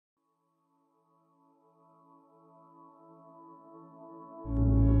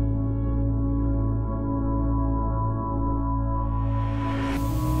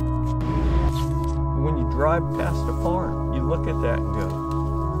drive past a farm, you look at that and go,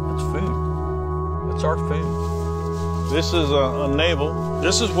 that's food. That's our food. This is a navel.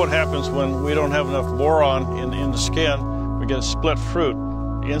 This is what happens when we don't have enough boron in the skin. We get a split fruit.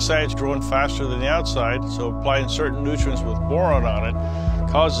 The inside's growing faster than the outside, so applying certain nutrients with boron on it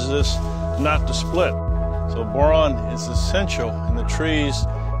causes this not to split. So boron is essential in the trees,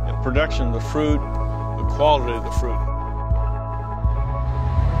 the production of the fruit, the quality of the fruit.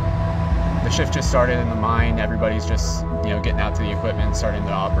 The shift just started in the mine. Everybody's just, getting out to the equipment, starting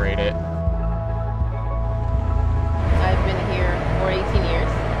to operate it. I've been here for 18 years.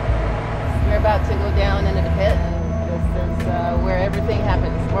 We're about to go down into the pit, and this is where everything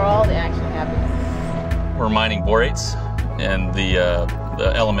happens, where all the action happens. We're mining borates, and the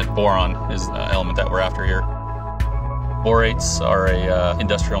element boron is the element that we're after here. Borates are a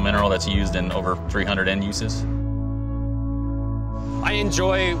industrial mineral that's used in over 300 end uses. I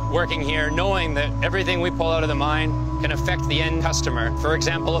enjoy working here knowing that everything we pull out of the mine can affect the end customer. For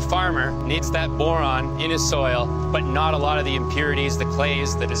example, a farmer needs that boron in his soil, but not a lot of the impurities, the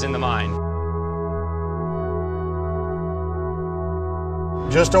clays that is in the mine.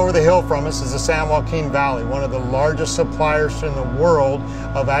 Just over the hill from us is the San Joaquin Valley, one of the largest suppliers in the world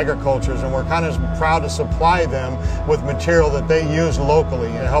of agriculture, and we're kind of proud to supply them with material that they use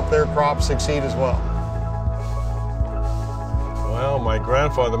locally to help their crops succeed as well. Well, my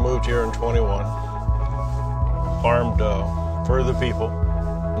grandfather moved here in 21, farmed for the people.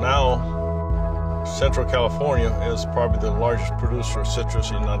 Now, Central California is probably the largest producer of citrus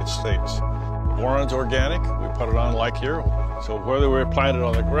in the United States. Boron's organic, we put it on like here. So whether we're planted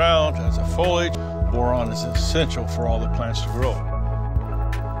on the ground as a foliage, boron is essential for all the plants to grow.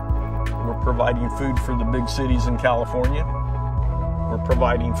 We're providing food for the big cities in California. We're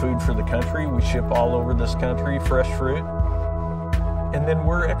providing food for the country. We ship all over this country fresh fruit. And then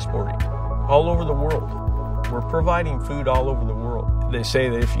we're exporting all over the world. We're providing food all over the world. They say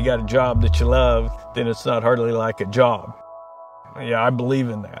that if you got a job that you love, then it's not hardly like a job. Yeah, I believe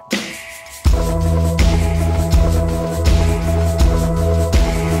in that.